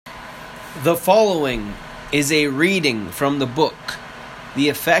The following is a reading from the book, The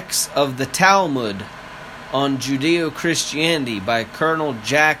Effects of the Talmud on Judeo-Christianity by Colonel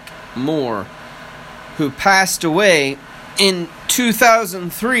Jack Moore, who passed away in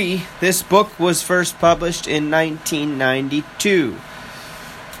 2003. This book was first published in 1992.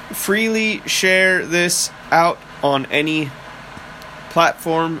 Freely share this out on any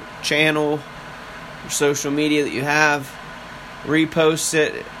platform, channel, or social media that you have. Repost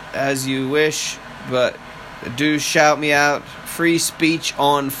it as you wish, but do shout me out. Free speech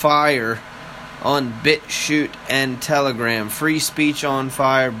on fire on BitChute and Telegram. Free speech on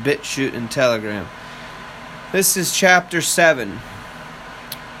fire, BitChute and Telegram. This is chapter 7.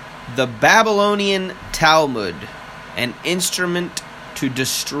 The Babylonian Talmud, an instrument to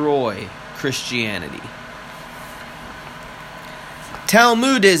destroy Christianity.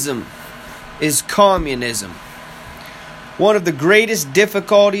 Talmudism is communism. One of the greatest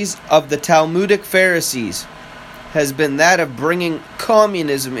difficulties of the Talmudic Pharisees has been that of bringing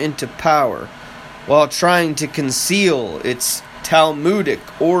communism into power while trying to conceal its Talmudic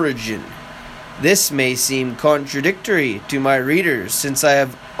origin. This may seem contradictory to my readers, since I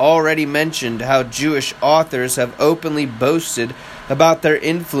have already mentioned how Jewish authors have openly boasted about their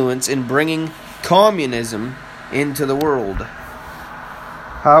influence in bringing communism into the world.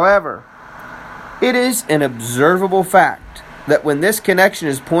 However, it is an observable fact that when this connection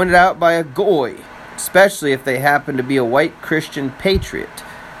is pointed out by a goy, especially if they happen to be a white Christian patriot,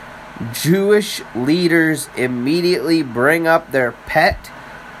 Jewish leaders immediately bring up their pet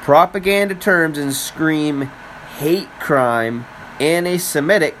propaganda terms and scream hate crime,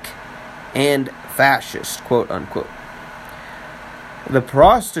 anti-Semitic, and fascist, quote unquote. The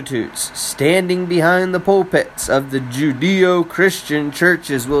prostitutes standing behind the pulpits of the Judeo-Christian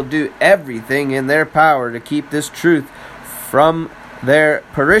churches will do everything in their power to keep this truth from their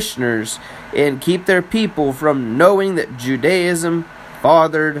parishioners and keep their people from knowing that Judaism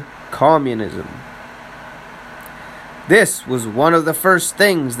fathered communism. This was one of the first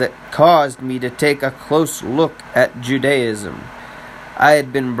things that caused me to take a close look at Judaism. I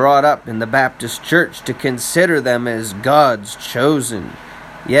had been brought up in the Baptist Church to consider them as God's chosen.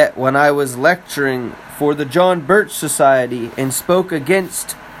 Yet when I was lecturing for the John Birch Society and spoke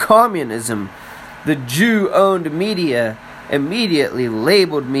against communism, the Jew-owned media immediately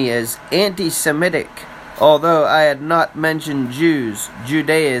labeled me as anti-Semitic, although I had not mentioned Jews,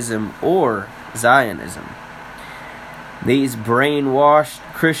 Judaism, or Zionism. These brainwashed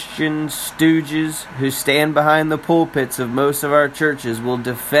Christian stooges who stand behind the pulpits of most of our churches will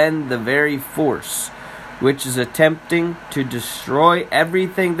defend the very force which is attempting to destroy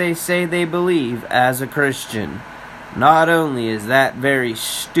everything they say they believe as a Christian. Not only is that very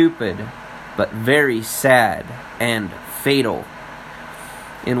stupid, but very sad and fatal.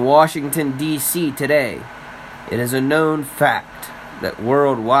 In Washington, D.C. today, it is a known fact that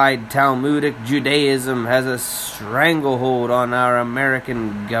worldwide Talmudic Judaism has a stranglehold on our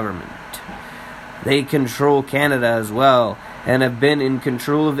American government. They control Canada as well, and have been in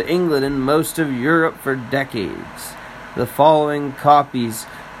control of England and most of Europe for decades. The following copies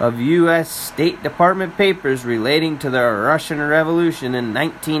of U.S. State Department papers relating to the Russian Revolution in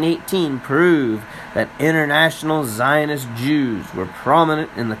 1918 prove that international Zionist Jews were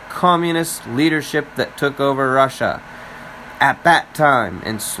prominent in the communist leadership that took over Russia at that time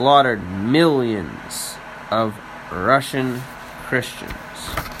and slaughtered millions of Russian Christians.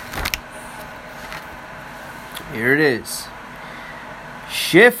 Here it is.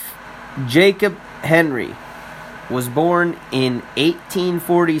 Schiff Jacob Henry was born in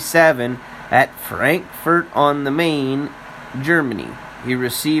 1847 at Frankfurt on the Main, Germany. He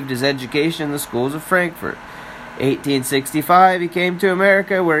received his education in the schools of Frankfurt. 1865, he came to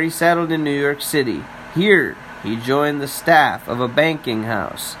America, where he settled in New York City. Here, he joined the staff of a banking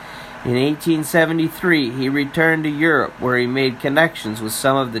house. In 1873, he returned to Europe, where he made connections with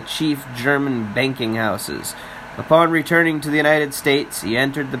some of the chief German banking houses. Upon returning to the United States, he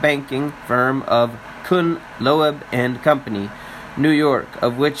entered the banking firm of Kuhn, Loeb and Company, New York,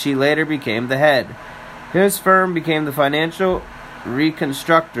 of which he later became the head. His firm became the financial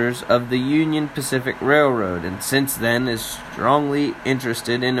reconstructors of the Union Pacific Railroad, and since then is strongly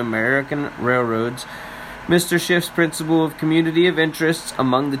interested in American railroads. Mr. Schiff's principle of community of interests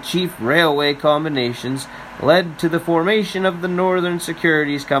among the chief railway combinations led to the formation of the Northern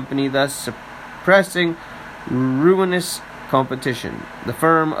Securities Company, thus suppressing ruinous competition. The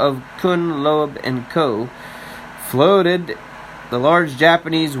firm of Kuhn, Loeb & Co. floated the large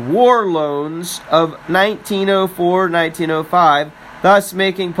Japanese war loans of 1904-1905, thus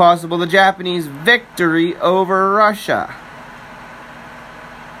making possible the Japanese victory over Russia.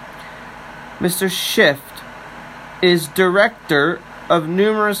 Mr. Schiff is director of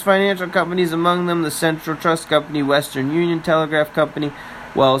numerous financial companies, among them the Central Trust Company, Western Union Telegraph Company,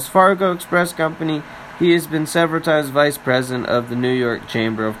 Wells Fargo Express Company. He has been several times vice president of the New York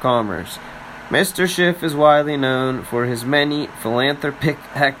Chamber of Commerce. Mr. Schiff is widely known for his many philanthropic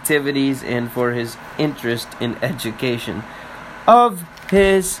activities and for his interest in education. Of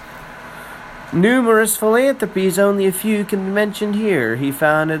his numerous philanthropies, only a few can be mentioned here. He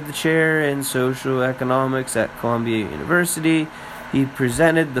founded the chair in social economics at Columbia University. He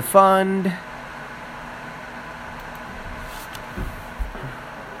presented the fund.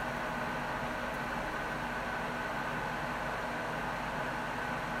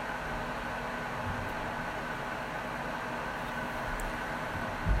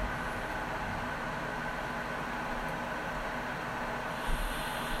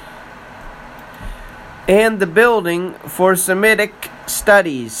 And the building for Semitic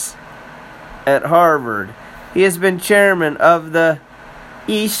Studies at Harvard. He has been chairman of the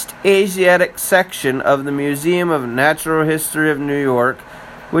East Asiatic section of the Museum of Natural History of New York,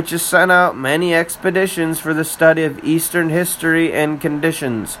 which has sent out many expeditions for the study of Eastern history and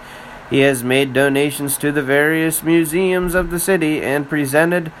conditions. He has made donations to the various museums of the city and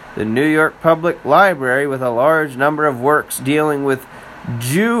presented the New York Public Library with a large number of works dealing with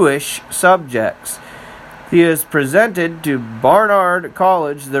Jewish subjects. He has presented to Barnard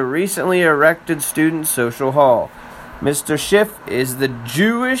College the recently erected Student Social Hall. Mr. Schiff is the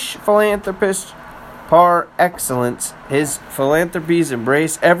Jewish philanthropist par excellence. His philanthropies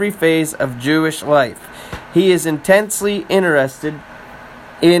embrace every phase of Jewish life. He is intensely interested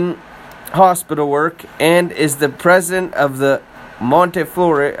in hospital work and is the president of the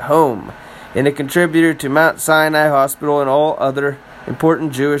Montefiore Home and a contributor to Mount Sinai Hospital and all other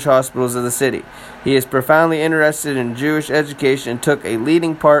important Jewish hospitals of the city. He is profoundly interested in Jewish education and took a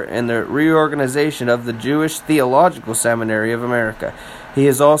leading part in the reorganization of the Jewish Theological Seminary of America. He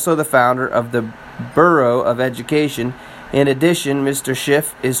is also the founder of the Bureau of Education. In addition, Mr.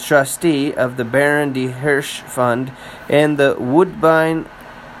 Schiff is trustee of the Baron de Hirsch Fund and the Woodbine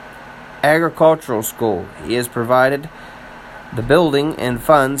Agricultural School. He has provided the building and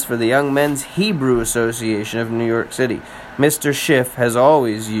funds for the Young Men's Hebrew Association of New York City. Mr. Schiff has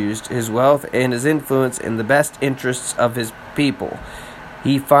always used his wealth and his influence in the best interests of his people.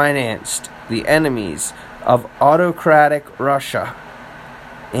 He financed the enemies of autocratic Russia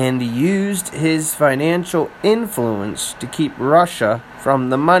and used his financial influence to keep Russia from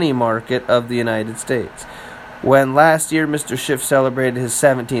the money market of the United States. When last year Mr. Schiff celebrated his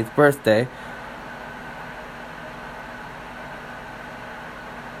 17th birthday,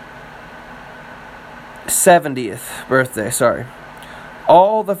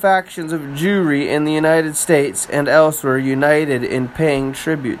 all the factions of Jewry in the United States and elsewhere united in paying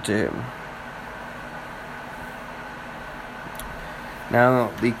tribute to him.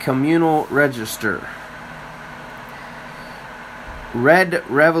 Now, the Communal Register. Red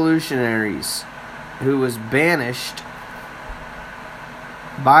Revolutionaries, who was banished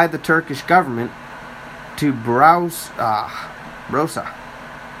by the Turkish government to Brosa,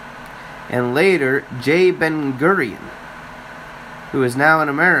 and later J. Ben-Gurion, who is now in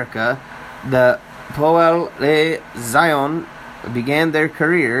America. The Poale Zion began their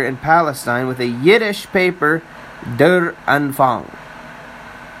career in Palestine with a Yiddish paper, Der Anfang.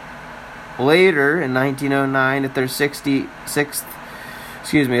 Later, in 1909, at their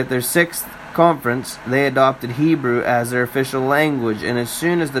sixth conference, they adopted Hebrew as their official language, and as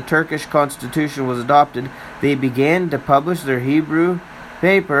soon as the Turkish constitution was adopted, they began to publish their Hebrew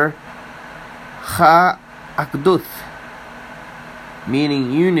paper, Ha-Akduth,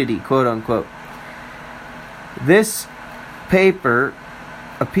 meaning unity, quote-unquote. This paper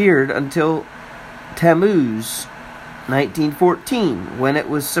appeared until Tammuz 1914, when it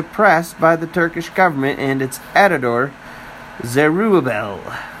was suppressed by the Turkish government and its editor, Zerubbabel,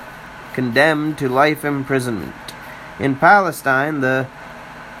 condemned to life imprisonment. In Palestine, the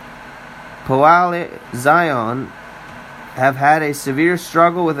Poale Zion have had a severe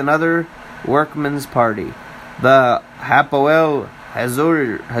struggle with another workman's party, the Hapoel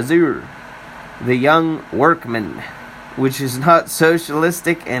Hazir, the Young Workmen, which is not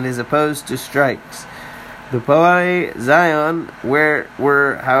socialistic and is opposed to strikes. The Poale Zion were,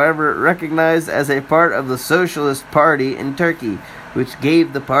 however, recognized as a part of the Socialist Party in Turkey, which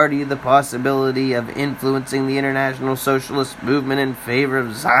gave the party the possibility of influencing the international socialist movement in favor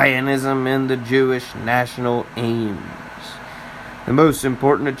of Zionism and the Jewish national aims. The most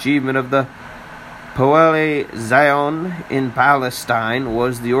important achievement of the Poale Zion in Palestine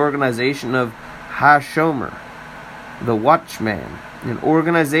was the organization of HaShomer, the Watchman, an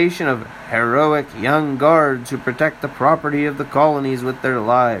organization of heroic young guards who protect the property of the colonies with their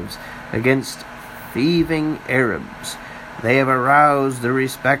lives against thieving Arabs. They have aroused the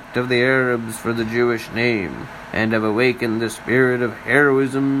respect of the Arabs for the Jewish name, and have awakened the spirit of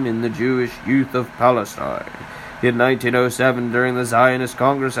heroism in the Jewish youth of Palestine. In 1907, during the Zionist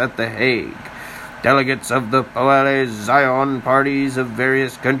Congress at The Hague, delegates of the Poale Zion parties of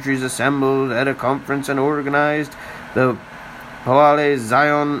various countries assembled at a conference and organized the Poale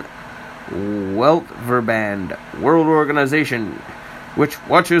Zion Weltverband World Organization, which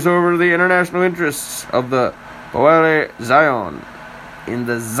watches over the international interests of the Poale Zion in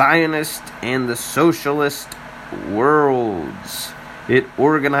the Zionist and the socialist worlds. It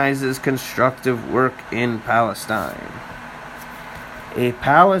organizes constructive work in Palestine. A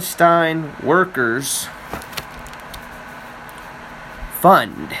Palestine Workers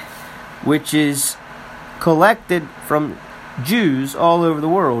Fund, which is collected from Jews all over the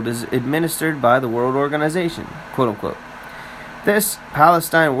world, is administered by the World Organization, quote unquote. This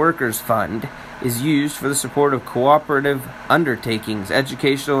Palestine Workers Fund is used for the support of cooperative undertakings,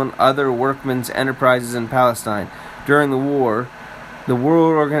 educational and other workmen's enterprises in Palestine. During the war, the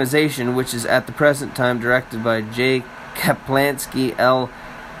World Organization, which is at the present time directed by J. Kaplansky, L.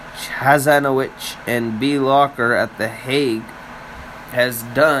 Chazanowicz, and B. Locker at The Hague, has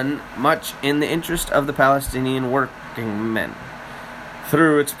done much in the interest of the Palestinian working men.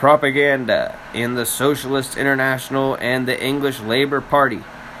 Through its propaganda in the Socialist International and the English Labour Party,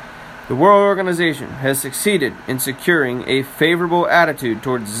 the World Organization has succeeded in securing a favorable attitude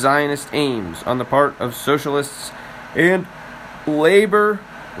towards Zionist aims on the part of socialists and labor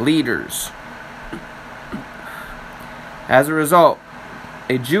leaders. As a result,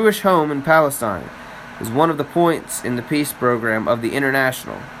 a Jewish home in Palestine is one of the points in the peace program of the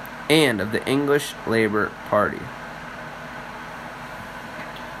International and of the English Labour Party.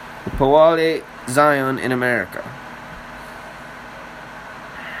 The Poale Zion in America.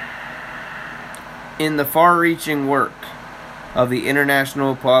 In the far-reaching work of the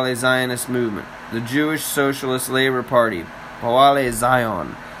International Poale Zionist Movement, the Jewish Socialist Labour Party, Poale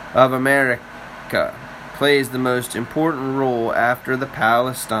Zion of America, plays the most important role after the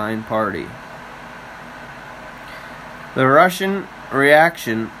Palestine Party. The Russian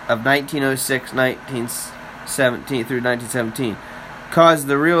reaction of 1906-1917 through 1917 caused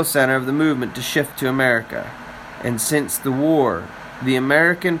the real center of the movement to shift to America, and since the war, the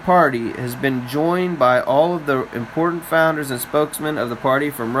American Party has been joined by all of the important founders and spokesmen of the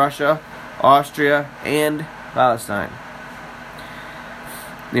party from Russia, Austria, and Palestine.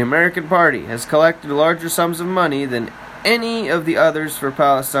 The American Party has collected larger sums of money than any of the others for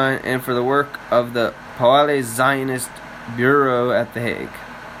Palestine and for the work of the Poale Zionist Bureau at The Hague.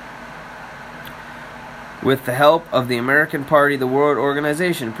 With the help of the American Party, the World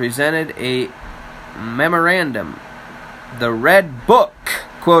Organization presented a memorandum, the Red Book,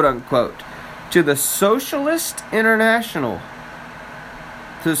 quote unquote, to the Socialist International.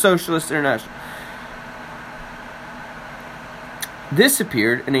 This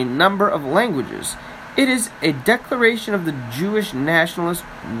appeared in a number of languages. It is a declaration of the Jewish nationalist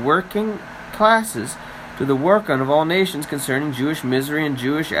working classes to the work on of all nations concerning Jewish misery and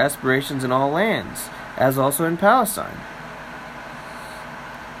Jewish aspirations in all lands, as also in Palestine.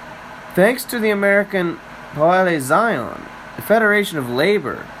 Thanks to the American Poale Zion, the Federation of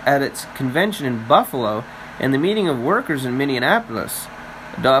Labor, at its convention in Buffalo and the meeting of workers in Minneapolis,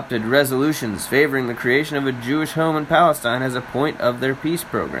 adopted resolutions favoring the creation of a Jewish home in Palestine as a point of their peace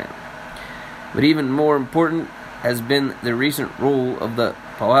program. But even more important has been the recent role of the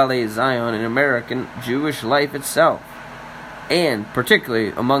Poale Zion in American Jewish life itself, and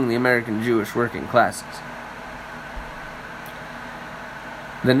particularly among the American Jewish working classes.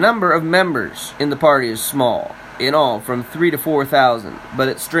 The number of members in the party is small, in all from 3,000 to 4,000, but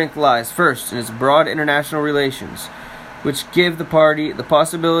its strength lies first in its broad international relations, which give the party the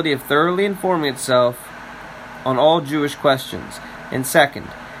possibility of thoroughly informing itself on all Jewish questions, and second,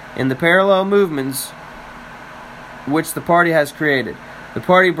 in the parallel movements which the party has created. The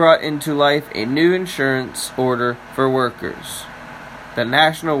party brought into life a new insurance order for workers, the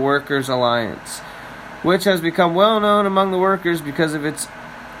National Workers' Alliance, which has become well known among the workers because of its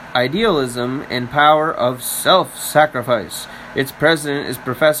idealism and power of self-sacrifice. Its president is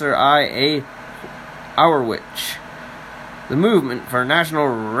Professor I.A. Auerwitsch. The movement for national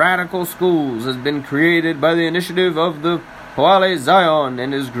radical schools has been created by the initiative of the Poale Zion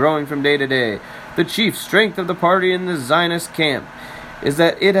and is growing from day to day. The chief strength of the party in the Zionist camp is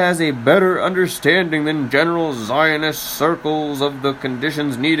that it has a better understanding than general Zionist circles of the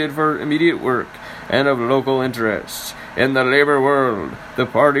conditions needed for immediate work, and of local interests. In the labor world, the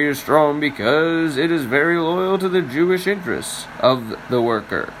party is strong because it is very loyal to the Jewish interests of the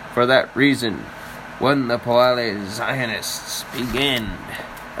worker. For that reason, when the Poale Zionists begin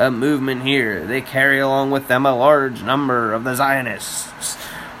a movement here, they carry along with them a large number of the Zionists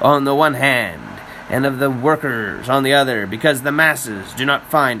on the one hand, and of the workers on the other, because the masses do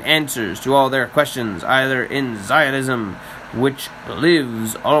not find answers to all their questions either in Zionism, which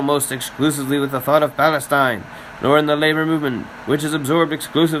lives almost exclusively with the thought of Palestine, nor in the labor movement, which is absorbed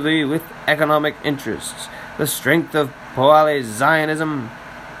exclusively with economic interests. The strength of Poale Zionism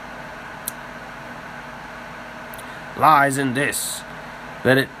lies in this,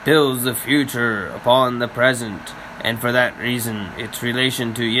 that it builds the future upon the present, and for that reason its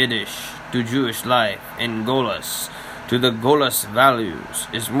relation to Yiddish, to Jewish life in Golos, to the Golos values,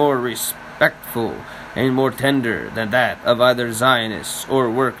 is more respectful and more tender than that of either Zionists or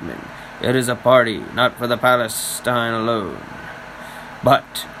workmen. It is a party not for the Palestine alone,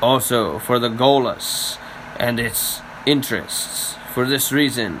 but also for the Golos and its interests. For this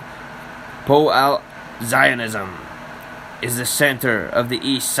reason, Poale Zionism is the center of the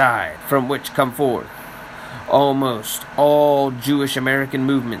East Side, from which come forth almost all Jewish American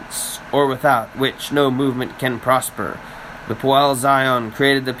movements, or without which no movement can prosper. The Poale Zion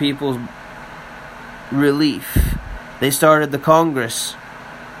created the People's Relief. They started the Congress,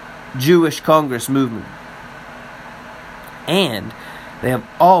 Jewish Congress movement. And they have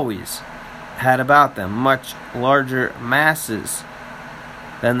always had about them much larger masses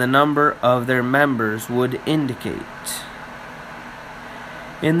than the number of their members would indicate.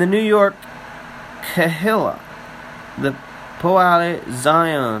 In the New York Kehillah, the Poale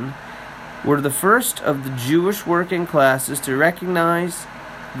Zion were the first of the Jewish working classes to recognize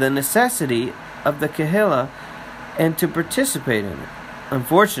the necessity of the Kehillah and to participate in it.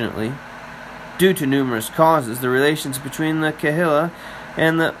 Unfortunately, due to numerous causes, the relations between the Kehillah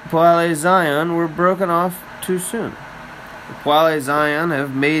and the Poale Zion were broken off too soon. The Poale Zion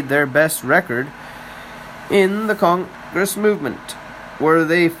have made their best record in the Congress movement, where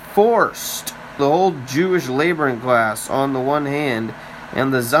they forced the whole Jewish laboring class on the one hand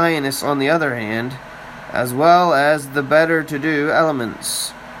and the Zionists on the other hand, as well as the better-to-do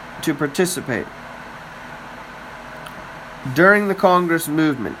elements, to participate. During the Congress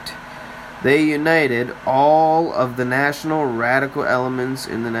movement, they united all of the national radical elements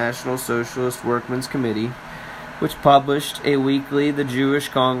in the National Socialist Workmen's Committee, which published a weekly, The Jewish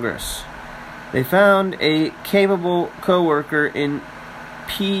Congress. They found a capable co-worker in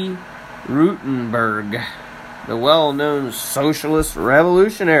P. Rutenberg, the well-known socialist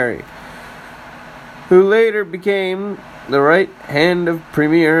revolutionary, who later became the right hand of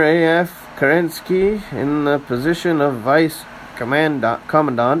Premier A.F. Kerensky in the position of vice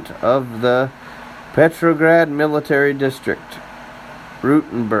commandant of the Petrograd Military District.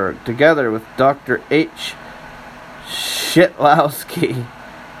 Rutenberg, together with Dr. H. Shitlowski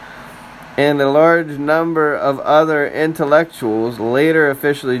and a large number of other intellectuals, later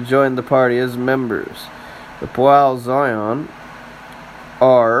officially joined the party as members. The Poale Zion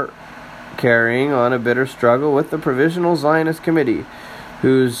are carrying on a bitter struggle with the Provisional Zionist Committee,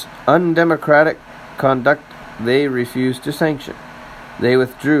 whose undemocratic conduct they refuse to sanction. They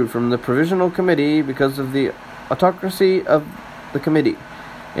withdrew from the Provisional Committee because of the autocracy of the committee,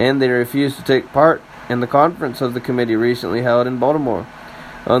 and they refused to take part in the conference of the committee recently held in Baltimore.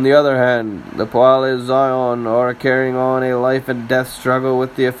 On the other hand, the Poale Zion are carrying on a life-and-death struggle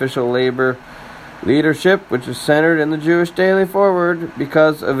with the official labor leadership, which is centered in the Jewish Daily Forward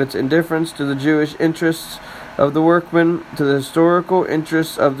because of its indifference to the Jewish interests of the workmen, to the historical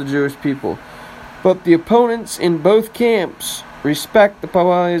interests of the Jewish people. But the opponents in both camps respect the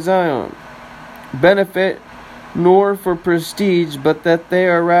Poale Zion, benefit nor for prestige, but that they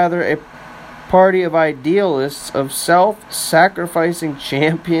are rather a party of idealists, of self-sacrificing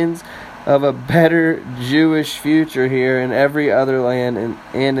champions of a better Jewish future here in every other land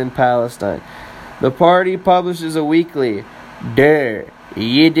and in Palestine. The party publishes a weekly, Der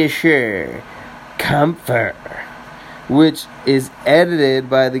Yiddischer Kämpfer, which is edited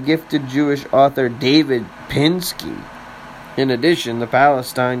by the gifted Jewish author David Pinsky. In addition, the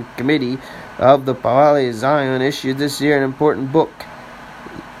Palestine Committee of the Poale Zion issued this year an important book,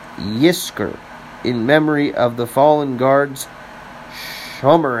 Yizkor, in memory of the fallen guards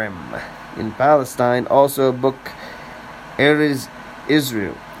Shomerim in Palestine. Also a book, Erez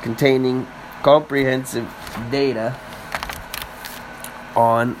Israel, containing comprehensive data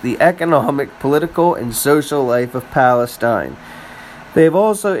on the economic, political, and social life of Palestine. They've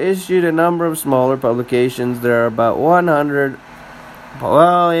also issued a number of smaller publications. There are about 100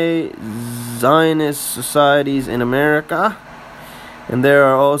 Poale Zionist societies in America. And there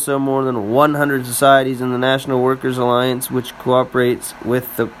are also more than 100 societies in the National Workers Alliance, which cooperates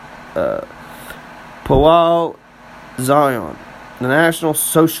with the Poale Zion. The National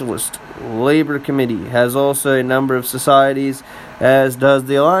Socialist Labor Committee has also a number of societies, as does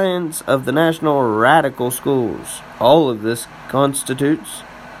the Alliance of the National Radical Schools. All of this constitutes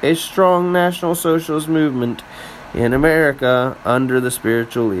a strong National Socialist movement in America under the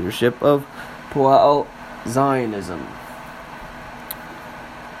spiritual leadership of Poale Zionism.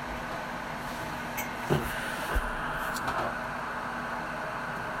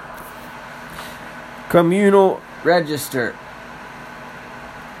 Communal Register.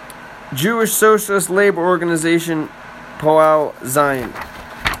 Jewish Socialist Labor Organization, Poale Zion.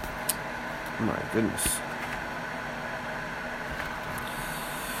 My goodness.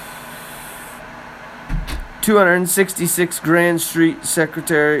 (266) Grand Street,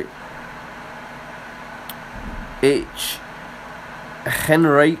 Secretary H.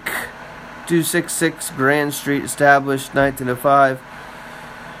 Henrich. 266 Grand Street, established 1905.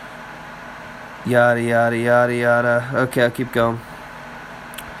 Yada, yada, yada, yada. Okay, I'll keep going.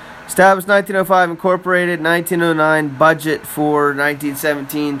 Established 1905, incorporated 1909, budget for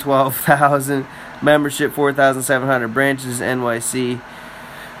 1917, 12,000, membership 4,700, branches NYC.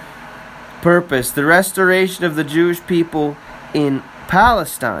 Purpose: the restoration of the Jewish people in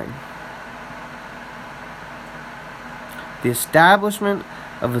Palestine. The establishment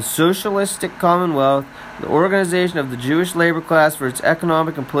of a socialistic commonwealth, the organization of the Jewish labor class for its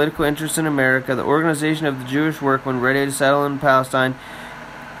economic and political interests in America, the organization of the Jewish workmen ready to settle in Palestine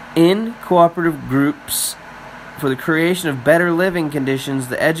in cooperative groups for the creation of better living conditions,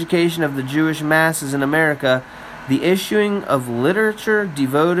 the education of the Jewish masses in America, the issuing of literature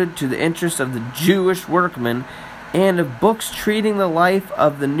devoted to the interests of the Jewish workmen, and of books treating the life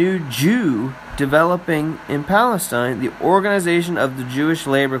of the new Jew developing in Palestine, the organization of the Jewish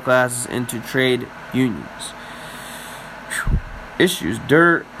labor classes into trade unions. Issues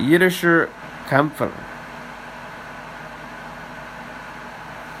der Jiddischer Kämpfer.